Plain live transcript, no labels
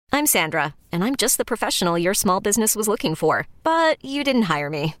I'm Sandra, and I'm just the professional your small business was looking for. But you didn't hire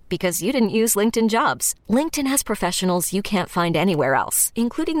me because you didn't use LinkedIn Jobs. LinkedIn has professionals you can't find anywhere else,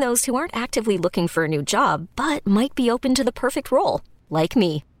 including those who aren't actively looking for a new job, but might be open to the perfect role, like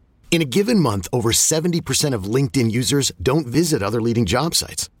me. In a given month, over 70% of LinkedIn users don't visit other leading job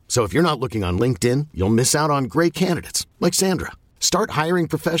sites. So if you're not looking on LinkedIn, you'll miss out on great candidates like Sandra. Start hiring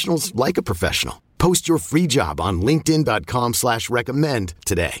professionals like a professional. Post your free job on linkedin.com/recommend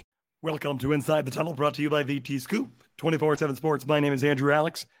today. Welcome to Inside the Tunnel, brought to you by VT Scoop, 24/7 Sports. My name is Andrew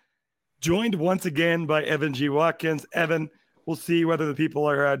Alex, joined once again by Evan G. Watkins. Evan, we'll see whether the people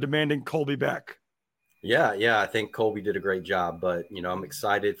are demanding Colby back. Yeah. I think Colby did a great job, but I'm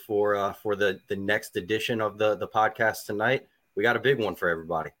excited for the next edition of the podcast tonight. We got a big one for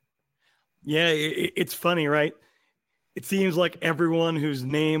everybody. Yeah, it's funny, right? It seems like everyone whose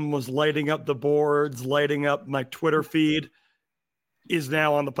name was lighting up the boards, lighting up my Twitter feed, is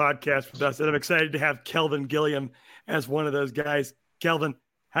now on the podcast with us. And I'm excited to have Kelvin Gilliam as one of those guys. Kelvin,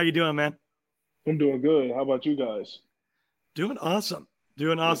 how you doing, man? I'm doing good. How about you guys? Doing awesome.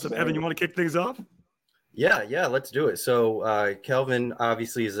 Yes, Evan, you want to kick things off? Yeah, let's do it. So Kelvin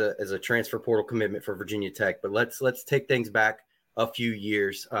obviously is a transfer portal commitment for Virginia Tech, but let's take things back a few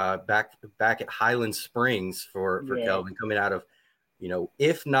years, back at Highland Springs for Kelvin, coming out of,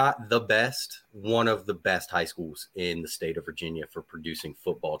 if not the best, one of the best high schools in the state of Virginia for producing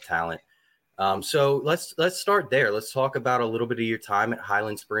football talent. So let's start there. Let's talk about a little bit of your time at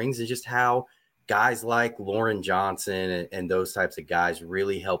Highland Springs and just how guys like Lauren Johnson and those types of guys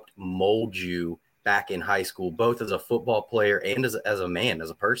really helped mold you back in high school, both as a football player and as a man, as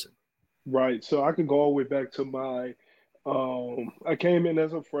a person. Right. So I could go all the way back to my I came in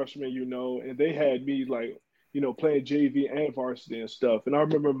as a freshman, and they had me playing JV and varsity and stuff. And I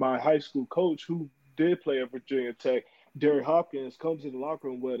remember my high school coach, who did play at Virginia Tech, Derry Hopkins, comes in the locker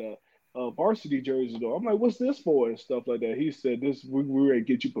room with a varsity jersey though. I'm like, what's this for? And stuff like that. He said, we're ready to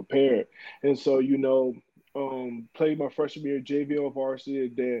get you prepared. And so, played my freshman year JV on varsity,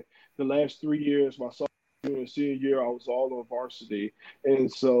 and then the last 3 years, my sophomore and senior year, I was all on varsity.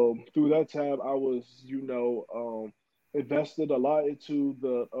 And so through that time, I was, invested a lot into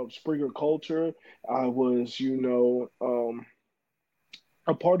the Springer culture. I was,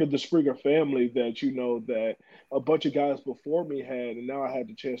 a part of the Springer family that, that a bunch of guys before me had, and now I had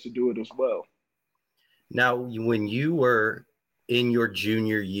the chance to do it as well. Now, when you were in your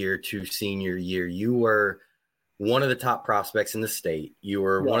junior year to senior year, you were one of the top prospects in the state. You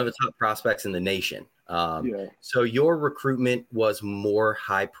were one of the top prospects in the nation. So your recruitment was more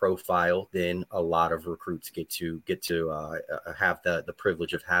high profile than a lot of recruits get to have the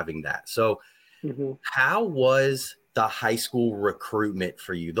privilege of having that. So how was the high school recruitment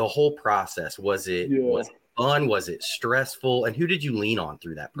for you? The whole process, was it fun? Was it stressful? And who did you lean on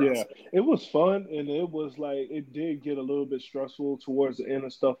through that process? Yeah, it was fun, and it was it did get a little bit stressful towards the end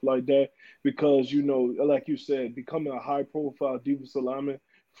and stuff like that because, like you said, becoming a high profile defensive lineman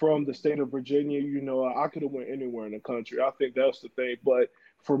from the state of Virginia, I could have went anywhere in the country. I think that's the thing. But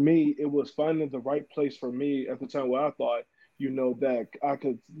for me, it was finding the right place for me at the time where I thought, that I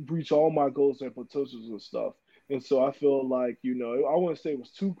could reach all my goals and potentials and stuff. And so I feel like, I wouldn't say it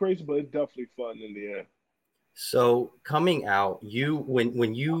was too crazy, but it's definitely fun in the end. So coming out,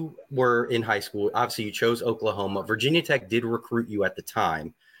 when you were in high school, obviously you chose Oklahoma. Virginia Tech did recruit you at the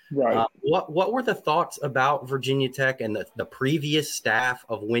time. Right. What were the thoughts about Virginia Tech and the previous staff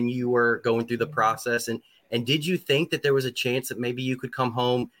of when you were going through the process? And did you think that there was a chance that maybe you could come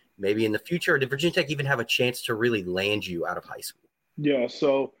home maybe in the future? Or did Virginia Tech even have a chance to really land you out of high school? Yeah,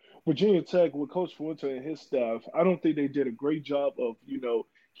 so Virginia Tech with Coach Fuente and his staff, I don't think they did a great job of,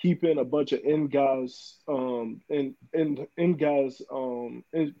 keeping a bunch of guys from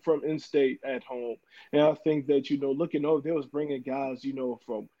in-state at home. And I think that, looking over, they was bringing guys,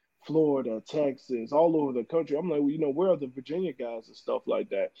 from Florida, Texas, all over the country. I'm like, where are the Virginia guys and stuff like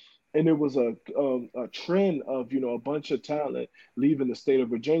that? And it was a trend of, a bunch of talent leaving the state of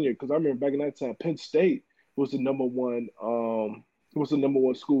Virginia. Because I remember back in that time, Penn State was the number one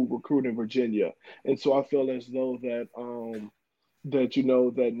school recruiting Virginia. And so I feel as though that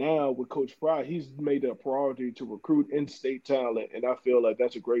that now with Coach Fry, he's made it a priority to recruit in-state talent. And I feel like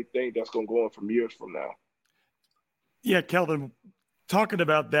that's a great thing that's going to go on for years from now. Yeah, Kelvin, talking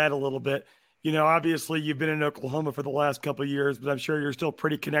about that a little bit, obviously you've been in Oklahoma for the last couple of years, but I'm sure you're still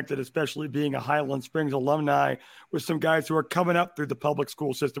pretty connected, especially being a Highland Springs alumni with some guys who are coming up through the public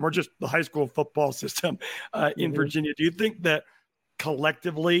school system or just the high school football system in Virginia. Do you think that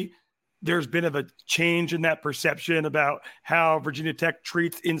collectively there's been a change in that perception about how Virginia Tech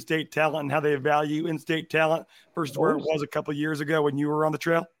treats in-state talent and how they value in-state talent versus where it was a couple of years ago when you were on the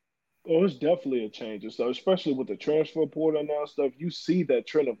trail? Oh, it's definitely a change. And so, especially with the transfer portal now and stuff, you see that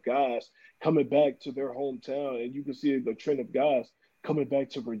trend of guys coming back to their hometown, and you can see the trend of guys coming back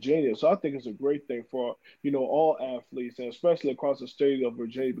to Virginia. So I think it's a great thing for all athletes, and especially across the state of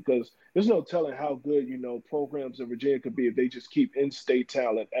Virginia, because there's no telling how good programs in Virginia could be if they just keep in-state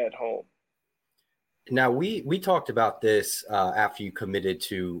talent at home. Now we talked about this after you committed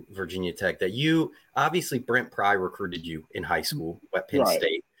to Virginia Tech, that you obviously Brent Pry recruited you in high school at Penn Right.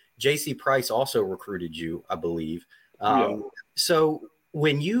 State. J.C. Price also recruited you, I believe. Yeah. So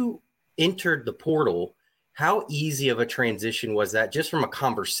when you entered the portal, how easy of a transition was that, just from a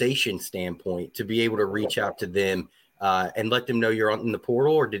conversation standpoint, to be able to reach out to them and let them know you're in the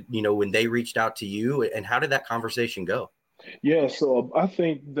portal, or did when they reached out to you, and how did that conversation go? Yeah, so I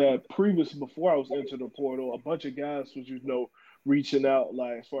think that before I was into the portal, a bunch of guys was, reaching out,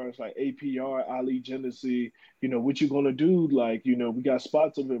 like as far as like APR, Ali Genesee, what you gonna do? Like, we got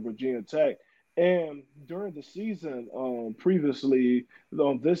spots up in Virginia Tech. And during the season, previously,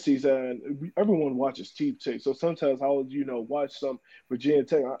 this season, everyone watches Team Tech. So sometimes I would, watch some Virginia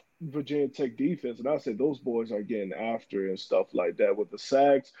Tech defense, and I said those boys are getting after and stuff like that with the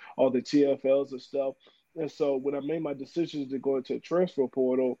sacks, all the TFLs and stuff. And so when I made my decision to go into a transfer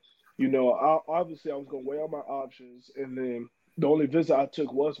portal, obviously I was going to weigh out my options. And then the only visit I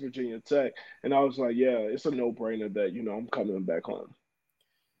took was Virginia Tech. And I was like, yeah, it's a no-brainer that, I'm coming back home.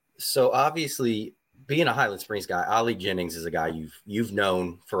 So obviously, being a Highland Springs guy, Ollie Jennings is a guy you've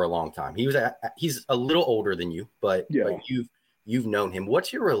known for a long time. He's a little older than you, but Yeah. you've known him.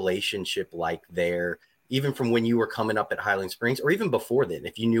 What's your relationship like there, even from when you were coming up at Highland Springs, or even before then?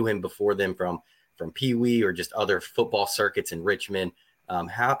 If you knew him before then from Pee Wee or just other football circuits in Richmond,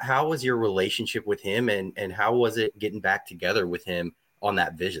 how was your relationship with him, and how was it getting back together with him on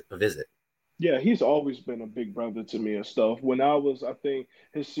that visit? Yeah, he's always been a big brother to me and stuff. When I think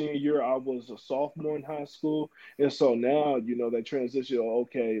his senior year, I was a sophomore in high school. And so now, that transition,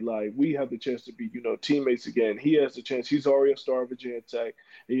 okay, like we have the chance to be, teammates again. He has the chance. He's already a star of Virginia Tech.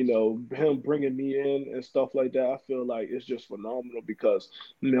 Him bringing me in and stuff like that, I feel like it's just phenomenal because,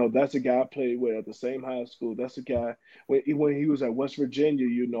 that's a guy I played with at the same high school. That's a guy, when he was at West Virginia,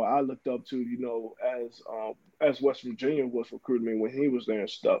 I looked up to, as West Virginia was recruiting me when he was there and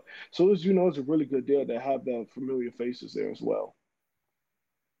stuff. So it's a really good deal to have that familiar faces there as well.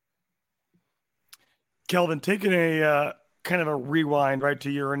 Kelvin, taking a kind of a rewind, right,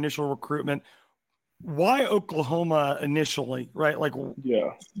 to your initial recruitment. Why Oklahoma initially, right? Like,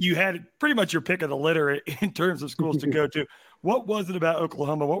 yeah, you had pretty much your pick of the litter in terms of schools to go to. What was it about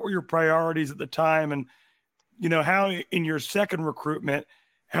Oklahoma? What were your priorities at the time? And, how in your second recruitment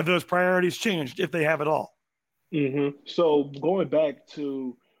have those priorities changed, if they have at all? Mm-hmm. So going back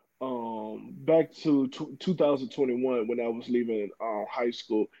to 2021 when I was leaving high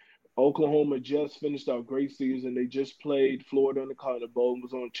school, Oklahoma just finished our great season. They just played Florida in the Cotton Bowl and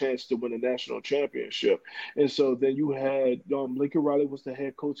was on a chance to win a national championship. And so then you had Lincoln Riley was the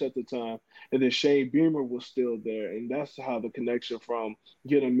head coach at the time, and then Shane Beamer was still there. And that's how the connection from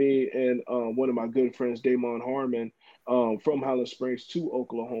getting me and one of my good friends, Damon Harmon, from Highland Springs to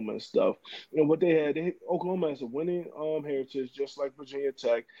Oklahoma and stuff. And what Oklahoma has a winning heritage, just like Virginia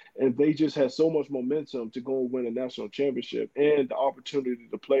Tech, and they just had so much momentum to go and win a national championship and the opportunity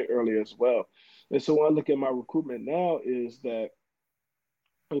to play early as well. And so when I look at my recruitment now, is that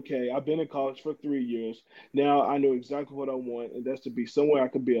okay, I've been in college for 3 years. Now I know exactly what I want, and that's to be somewhere I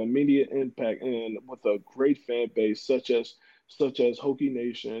can be an immediate impact and with a great fan base such as Hokie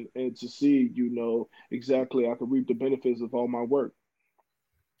Nation, and to see, exactly I can reap the benefits of all my work.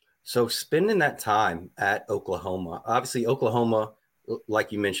 So spending that time at Oklahoma, obviously Oklahoma,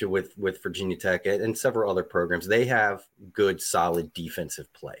 like you mentioned with Virginia Tech and several other programs, they have good, solid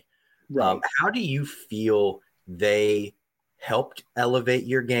defensive play. Right. How do you feel they helped elevate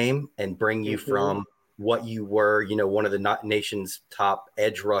your game and bring you from what you were, one of the nation's top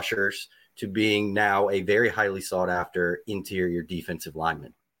edge rushers, to being now a very highly sought after interior defensive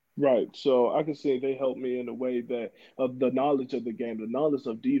lineman? Right. So I can say they helped me in a way that of the knowledge of the game, the knowledge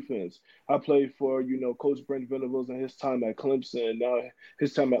of defense. I played for, Coach Brent Venables and his time at Clemson. Now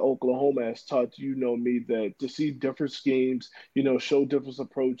his time at Oklahoma has taught, me that to see different schemes, show different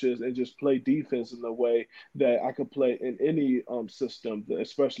approaches and just play defense in a way that I could play in any system,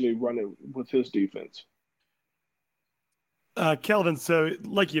 especially running with his defense. Kelvin, so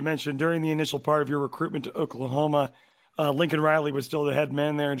like you mentioned, during the initial part of your recruitment to Oklahoma, Lincoln Riley was still the head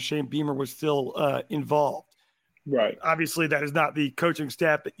man there, and Shane Beamer was still involved. Right. Obviously, that is not the coaching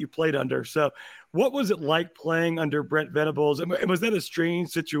staff that you played under. So what was it like playing under Brent Venables? And was that a strange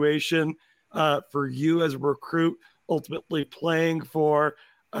situation for you as a recruit, ultimately playing for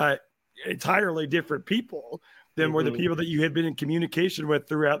entirely different people than were the people that you had been in communication with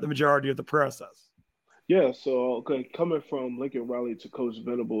throughout the majority of the process. Yeah, so okay, coming from Lincoln Riley to Coach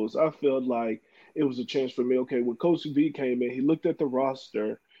Venables, I felt like it was a chance for me. Okay, when Coach V came in, he looked at the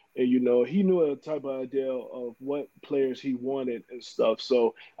roster and he knew a type of idea of what players he wanted and stuff.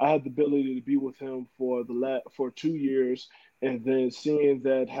 So I had the ability to be with him for for 2 years, and then seeing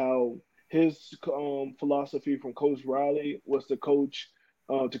that how his philosophy from Coach Riley was to Coach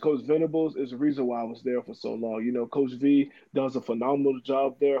Venables is the reason why I was there for so long. Coach V does a phenomenal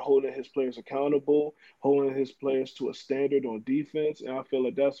job there, holding his players accountable, holding his players to a standard on defense. And I feel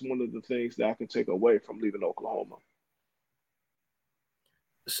like that's one of the things that I can take away from leaving Oklahoma.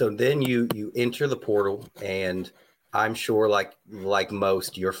 So then you enter the portal, and I'm sure like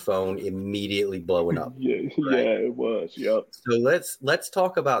most, your phone immediately blowing up. Yeah, right? yeah, it was. Yep. So let's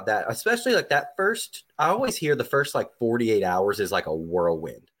talk about that, especially like that first. I always hear the first like 48 hours is like a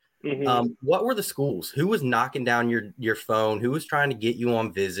whirlwind. What were the schools? Who was knocking down your phone? Who was trying to get you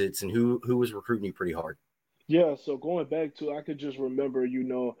on visits, and who was recruiting you pretty hard? Yeah, so going back to, I could just remember,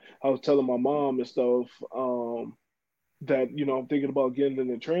 I was telling my mom and stuff, that I'm thinking about getting in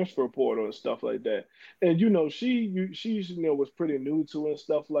the transfer portal and stuff like that. And she was pretty new to it and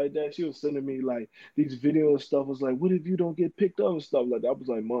stuff like that. She was sending me like these videos and stuff. Was like, what if you don't get picked up and stuff like that? I was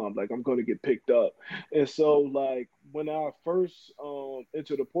like, Mom, like I'm gonna get picked up. And so like when I first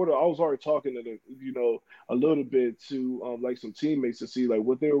entered the portal, I was already talking to a little bit to like some teammates to see like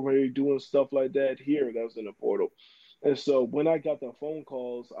what they were already doing, stuff like that here that was in the portal. And so when I got the phone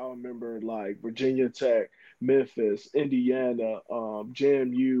calls, I remember like Virginia Tech, Memphis, Indiana,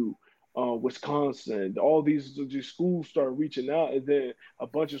 JMU, Wisconsin, all these schools started reaching out. And then a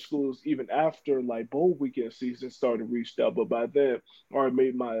bunch of schools, even after like bowl weekend season, started reached out. But by then, I already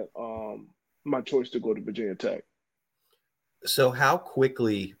made my choice to go to Virginia Tech. So how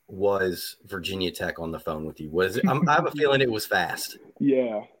quickly was Virginia Tech on the phone with you? Was it? I have a feeling it was fast.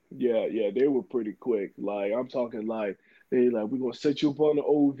 Yeah, yeah. They were pretty quick. Like I'm talking like we're gonna set you up on the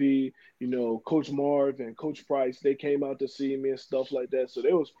OV. Coach Marv and Coach Price, they came out to see me and stuff like that. So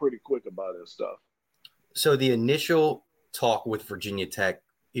they was pretty quick about it and stuff. So the initial talk with Virginia Tech,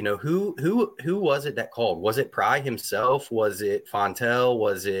 who was it that called? Was it Pry himself? Was it Fontel?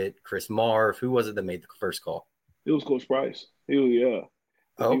 Was it Chris Marv? Who was it that made the first call? It was Coach Price. He was, yeah.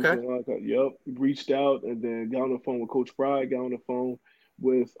 Oh, okay. Yep. Reached out and then got on the phone with Coach Pride, got on the phone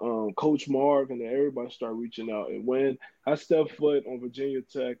with Coach Marv, and then everybody started reaching out. And when I stepped foot on Virginia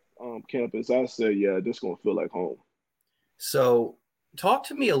Tech campus, I said, yeah, this is going to feel like home. So talk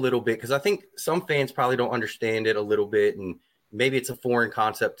to me a little bit, because I think some fans probably don't understand it a little bit, and maybe it's a foreign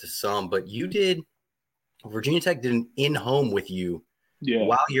concept to some, but Virginia Tech did an in-home with you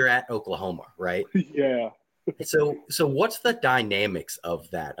while you're at Oklahoma, right? Yeah. So what's the dynamics of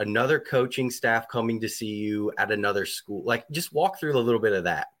that? Another coaching staff coming to see you at another school? Like, just walk through a little bit of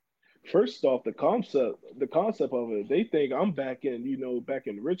that. First off, the concept of it, they think I'm back in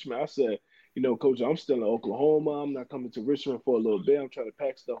Richmond. I said, Coach, I'm still in Oklahoma. I'm not coming to Richmond for a little bit. I'm trying to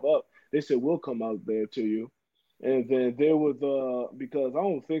pack stuff up. They said, we'll come out there to you. And then there was because I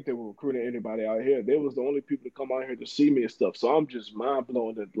don't think they were recruiting anybody out here. They was the only people to come out here to see me and stuff. So I'm just mind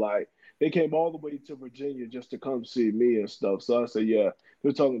blown that like they came all the way to Virginia just to come see me and stuff. So I said, yeah,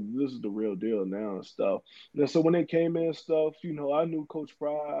 they're talking. This is the real deal now and stuff. And so when they came in and stuff, I knew Coach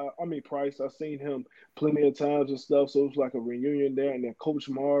Price. I seen him plenty of times and stuff. So it was like a reunion there. And then Coach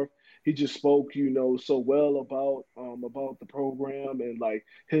Marv, he just spoke, so well about the program and like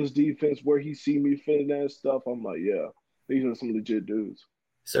his defense, where he see me fitting that stuff. I'm like, yeah, these are some legit dudes.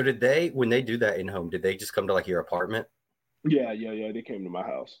 So when they do that in home, did they just come to like your apartment? Yeah. They came to my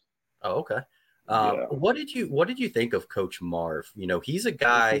house. Oh, okay. Yeah. What did you think of Coach Marv? He's a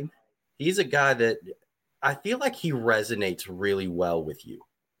guy that I feel like he resonates really well with you.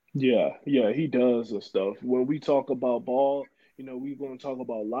 Yeah, he does and stuff. When we talk about ball, we're going to talk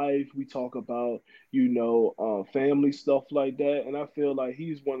about life. We talk about, family stuff like that. And I feel like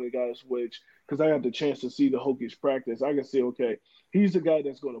he's one of the guys because I had the chance to see the Hokies practice, I can say, okay, he's the guy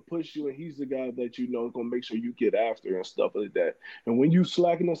that's going to push you, and he's the guy that, is going to make sure you get after and stuff like that. And when you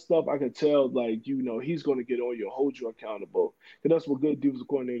slacking and stuff, I can tell, like, he's going to get on you, hold you accountable. And that's what good defensive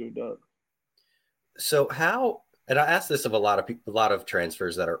coordinator does. So and I asked this of a lot of people, a lot of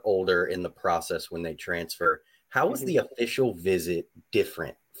transfers that are older in the process when they transfer. How was the official visit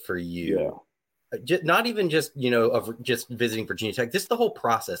different for you? Yeah. Not even just, of just visiting Virginia Tech, just the whole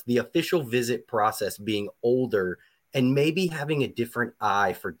process, the official visit process, being older and maybe having a different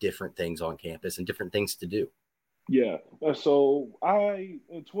eye for different things on campus and different things to do. Yeah. So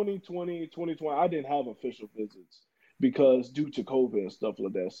in 2020, I didn't have official visits. because due to COVID and stuff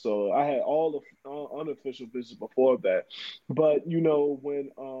like that. So I had all the unofficial visits before that. But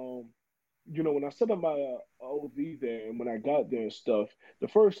when I set up my OV there and when I got there and stuff, the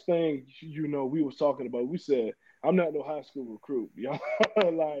first thing we was talking about, we said, I'm not no high school recruit,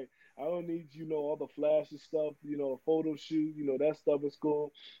 like I don't need all the flashy stuff, a photo shoot, that stuff is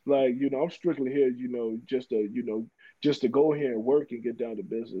cool. Like I'm strictly here, just to go here and work and get down to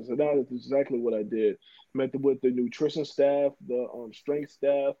business, and that is exactly what I did. Met with the nutrition staff, the strength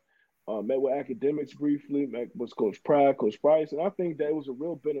staff. Met with academics briefly, met with Coach Pride, Coach Price, and I think that was a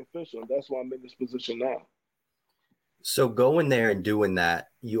real beneficial. And that's why I'm in this position now. So going there and doing that,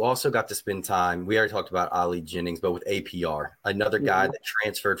 you also got to spend time. We already talked about Ali Jennings, but with APR, another guy that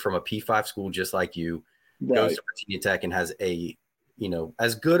transferred from a P5 school just like you, goes to Virginia Tech and has a,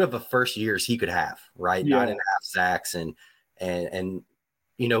 as good of a first year as he could have, right? Yeah. 9.5 sacks and a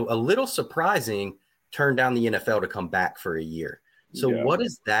little surprising, turned down the NFL to come back for a year. So what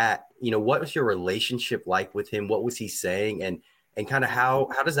is that? What was your relationship like with him? What was he saying? And kind of how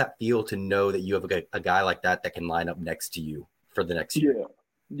does that feel to know that you have a guy like that can line up next to you for the next year?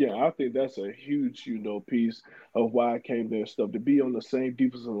 Yeah, I think that's a huge, piece of why I came there and stuff, to be on the same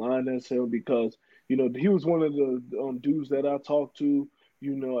defensive line as him, because, he was one of the dudes that I talked to,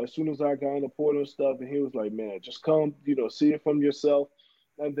 as soon as I got in the portal and stuff, and he was like, man, just come, see it from yourself.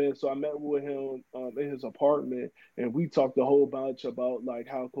 And then so I met with him in his apartment, and we talked a whole bunch about like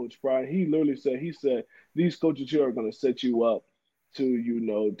how Coach Pride, he literally said, these coaches here are going to set you up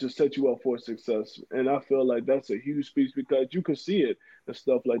to set you up for success. And I feel like that's a huge piece, because you can see it and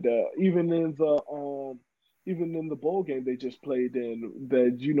stuff like that. Even in the bowl game they just played in,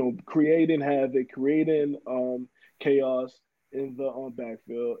 that creating havoc, creating chaos in the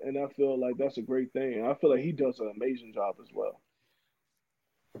backfield. And I feel like that's a great thing. And I feel like he does an amazing job as well.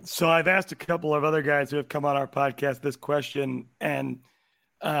 So I've asked a couple of other guys who have come on our podcast this question, and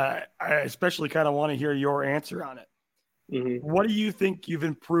I especially kind of want to hear your answer on it. Mm-hmm. What do you think you've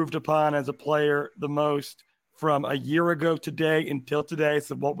improved upon as a player the most from a year ago today until today?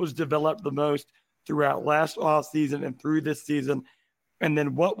 So what was developed the most throughout last offseason and through this season? And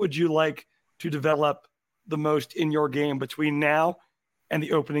then what would you like to develop the most in your game between now and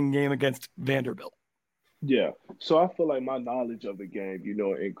the opening game against Vanderbilt? Yeah. So I feel like my knowledge of the game,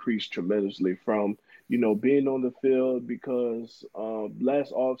 increased tremendously from, being on the field, because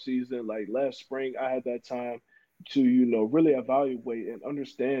last offseason, like last spring, I had that time to, really evaluate and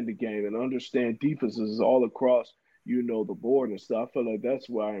understand the game and understand defenses all across, the board and stuff. I feel like that's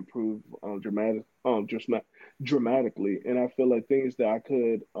where I improved dramatically. And I feel like things that I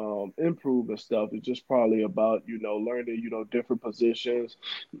could improve and stuff is just probably about, learning, different positions,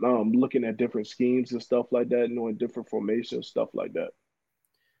 looking at different schemes and stuff like that, knowing different formations, stuff like that.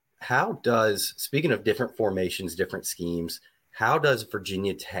 Speaking of different formations, different schemes, how does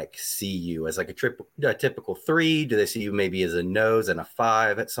Virginia Tech see you as like a typical 3? Do they see you maybe as a nose and a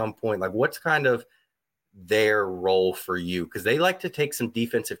 5 at some point? Like, what's kind of their role for you? Because they like to take some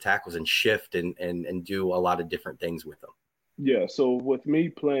defensive tackles and shift and do a lot of different things with them. Yeah, so with me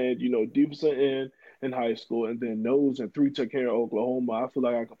playing, defensive end in high school and then nose and 3-tech here in Oklahoma, I feel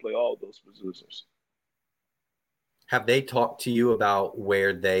like I can play all those positions. Have they talked to you about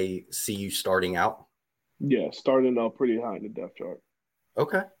where they see you starting out? Yeah, starting out pretty high in the depth chart.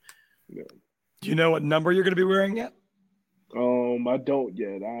 Okay. Yeah. Do you know what number you're going to be wearing yet? I don't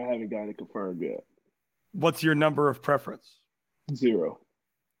yet. I haven't gotten it confirmed yet. What's your number of preference? 0.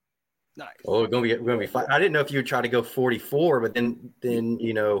 Nice. Oh, we're gonna be fine. I didn't know if you would try to go 44, but then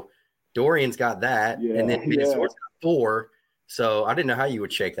Dorian's got that, and then Minnesota's got 4. So I didn't know how you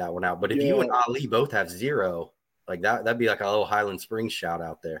would shake that one out. But if you and Ali both have 0, like that'd be like a little Highland Springs shout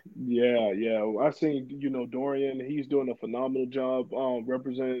out there. Yeah. I seen Dorian. He's doing a phenomenal job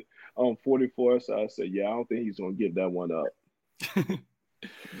representing 44. So I said, I don't think he's gonna give that one up.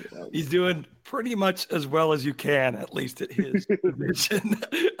 He's doing pretty much as well as you can, at least at his position.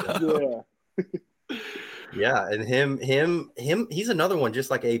 Yeah, and him, he's another one just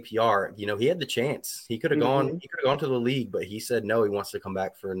like APR. He had the chance. He could have gone. He could have gone to the league, but he said no. He wants to come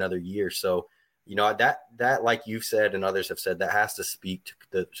back for another year. So, that like you've said and others have said, that has to speak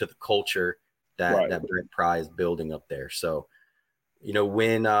to the culture that Brent Pry is building up there. So,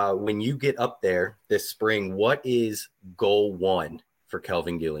 when you get up there this spring, what is goal 1 for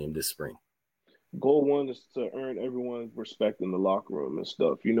Kelvin Gilliam this spring? Goal 1 is to earn everyone's respect in the locker room and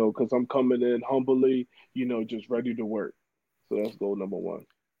stuff, because I'm coming in humbly, just ready to work. So that's goal number 1.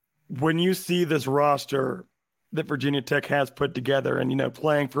 When you see this roster that Virginia Tech has put together and,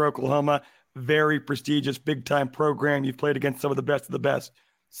 playing for Oklahoma, very prestigious, big-time program, you've played against some of the best,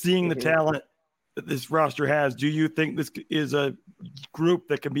 seeing the talent that this roster has, do you think this is a group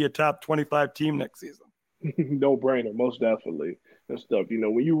that can be a top 25 team next season? No brainer, most definitely. And stuff.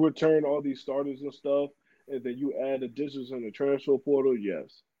 When you return all these starters and stuff, and then you add additions in the transfer portal,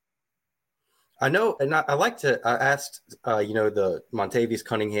 yes. I know, and I like to. I asked, the Montavious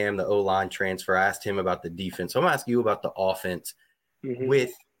Cunningham, the O-line transfer. I asked him about the defense. So I'm gonna ask you about the offense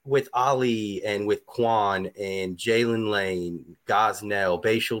with Ali and with Quan and Jalen Lane, Gosnell,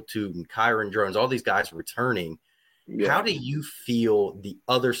 Bashal Tootin, Kyron Drones, all these guys returning. Yeah. How do you feel the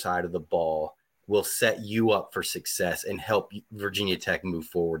other side of the ball will set you up for success and help Virginia Tech move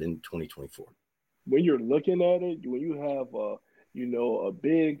forward in 2024? When you're looking at it, when you have a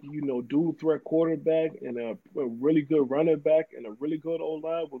big, dual threat quarterback and a really good running back and a really good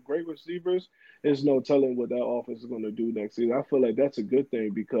O-line with great receivers, there's no telling what that offense is going to do next season. I feel like that's a good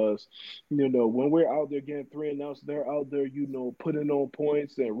thing because, when we're out there getting 3-and-outs, they're out there, putting on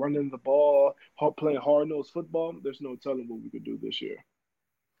points and running the ball, playing hard-nosed football. There's no telling what we could do this year.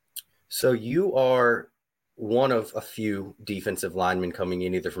 So you are one of a few defensive linemen coming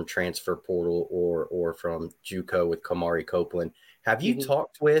in either from transfer portal or from JUCO with Kamari Copeland. Have you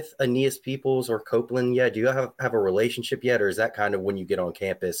talked with Aeneas Peoples or Copeland yet? Do you have a relationship yet? Or is that kind of when you get on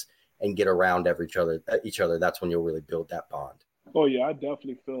campus and get around each other, that's when you'll really build that bond? Oh, yeah, I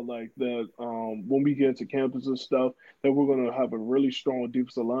definitely feel like that when we get into campus and stuff, that we're going to have a really strong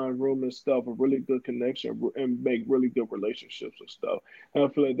defensive line room and stuff, a really good connection, and make really good relationships and stuff. And I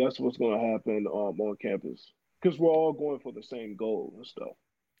feel like that's what's going to happen on campus because we're all going for the same goal and stuff.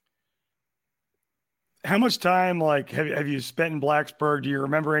 How much time, have you spent in Blacksburg? Do you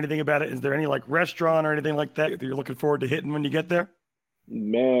remember anything about it? Is there any, restaurant or anything like that you're looking forward to hitting when you get there?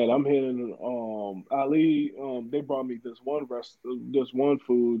 Man, I'm hitting Ali. They brought me this one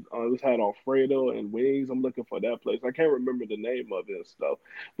food. This had Alfredo and wings. I'm looking for that place. I can't remember the name of it and stuff,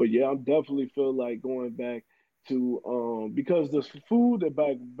 but yeah, I'm definitely feel like going back to because the food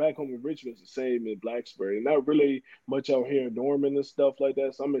back home in Richmond is the same in Blacksburg, and not really much out here in Norman and stuff like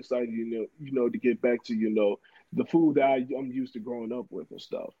that. So I'm excited, to get back to the food that I'm used to growing up with and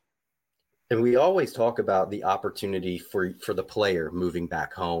stuff. And we always talk about the opportunity for the player moving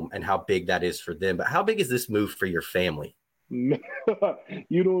back home and how big that is for them. But how big is this move for your family? You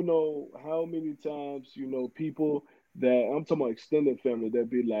don't know how many times, people that I'm talking about extended family that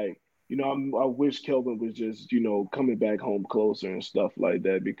be like, I wish Kelvin was just, coming back home closer and stuff like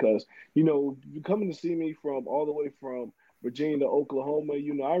that because, coming to see me from all the way from Virginia to Oklahoma,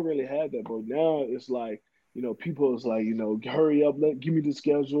 I really had that. But now it's like, people is like, hurry up, give me the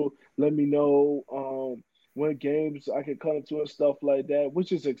schedule, let me know when games I can come to and stuff like that,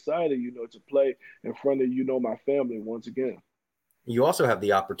 which is exciting, to play in front of, my family once again. You also have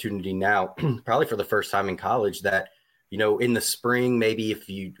the opportunity now, probably for the first time in college, that, in the spring, maybe if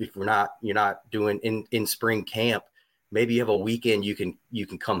you're not doing in spring camp, maybe you have a weekend you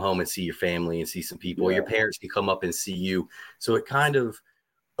can come home and see your family and see some people. Yeah. Your parents can come up and see you. So it kind of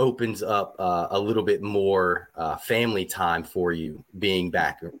opens up a little bit more family time for you being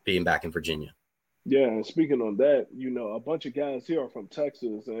back in Virginia. Yeah, and speaking on that, a bunch of guys here are from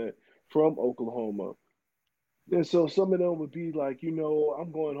Texas and from Oklahoma. And so some of them would be like,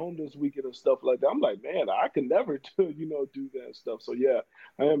 I'm going home this weekend and stuff like that. I'm like, man, I can never do that stuff. So yeah,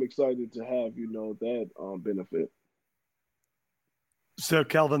 I am excited to have, that benefit. So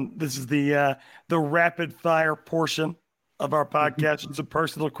Kelvin, this is the rapid fire portion of our podcast. Some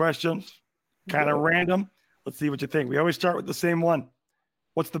personal questions, kind of random. Let's see what you think. We always start with the same one.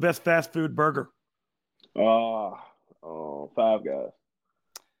 What's the best fast food burger? Five Guys.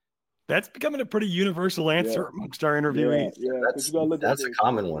 That's becoming a pretty universal answer amongst our interviewees. Yeah, that's a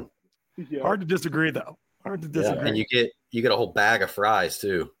common one. Yeah. Hard to disagree, though. Hard to disagree. And you get a whole bag of fries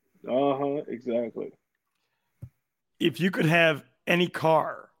too. Exactly. If you could have any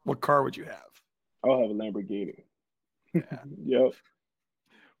car, what car would you have? I'll have a Lamborghini. Yeah. Yep.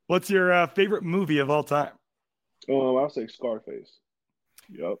 What's your favorite movie of all time? I'll say Scarface.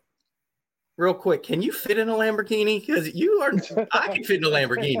 Yep. Real quick, can you fit in a Lamborghini? Because I can fit in a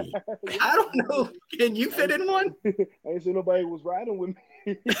Lamborghini. I don't know. Can you fit in one? I ain't seen nobody was riding with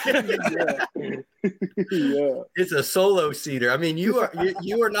me. Yeah. It's a solo seater. I mean, you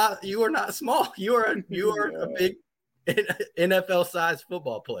are not small. You are a big NFL sized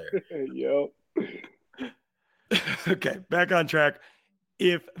football player. Yep. Okay, back on track.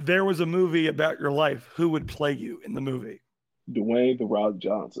 If there was a movie about your life, who would play you in the movie? Dwayne "The Rock"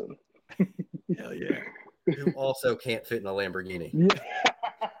 Johnson. Hell yeah. Who also can't fit in a Lamborghini.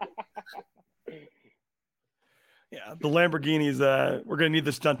 Yeah, the Lamborghinis, we're going to need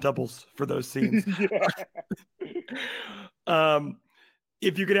the stunt doubles for those scenes.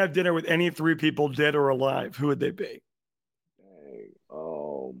 If you could have dinner with any 3 people, dead or alive, who would they be? Dang.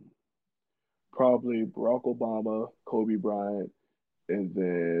 Probably Barack Obama, Kobe Bryant, and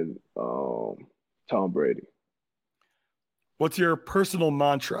then Tom Brady. What's your personal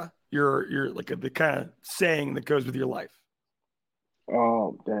mantra? Your like the kind of saying that goes with your life?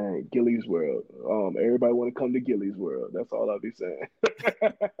 Dang, Gilly's World. Everybody want to come to Gilly's World. That's all I'll be saying.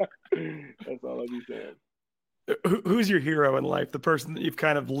 That's all I'll be saying. Who's your hero in life? The person that you've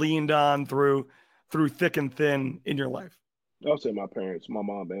kind of leaned on through thick and thin in your life? I'll say my parents, my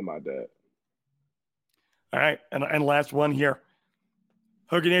mom and my dad. All right, and last one here.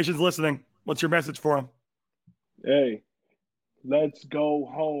 Hokie Nation's listening. What's your message for them? Hey, let's go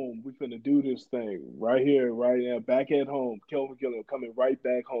home. We're going to do this thing right here, right now, back at home. Kelvin Gilliam coming right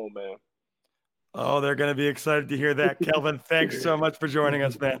back home, man. Oh, they're going to be excited to hear that. Kelvin, thanks so much for joining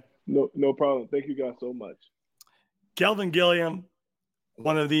us, man. No problem. Thank you guys so much. Kelvin Gilliam,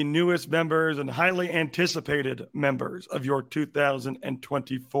 one of the newest members and highly anticipated members of your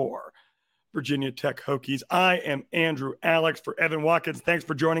 2024 Virginia Tech Hokies. I am Andrew Alex for Evan Watkins. Thanks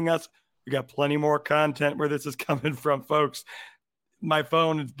for joining us. We got plenty more content where this is coming from, folks. My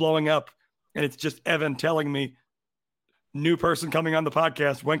phone is blowing up, and it's just Evan telling me, new person coming on the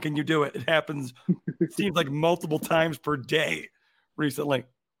podcast. When can you do it? It happens, it seems like multiple times per day recently.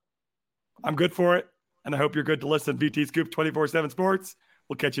 I'm good for it, and I hope you're good to listen. VT Scoop 24/7 Sports.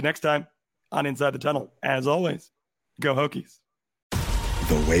 We'll catch you next time on Inside the Tunnel. As always, go Hokies.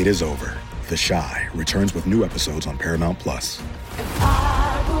 The wait is over. The Chi returns with new episodes on Paramount Plus.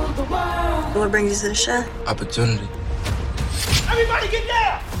 What brings you to the Chi? Opportunity. Everybody get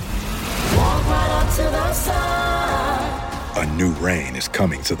down! Walk right up to the side. A new reign is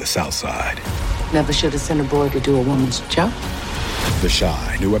coming to the South Side. Never should have sent a boy to do a woman's job. The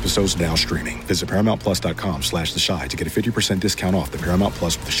Chi. New episodes now streaming. Visit ParamountPlus.com/The Chi to get a 50% discount off the Paramount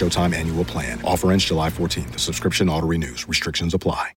Plus with the Showtime annual plan. Offer ends July 14th. The subscription auto-renews. Restrictions apply.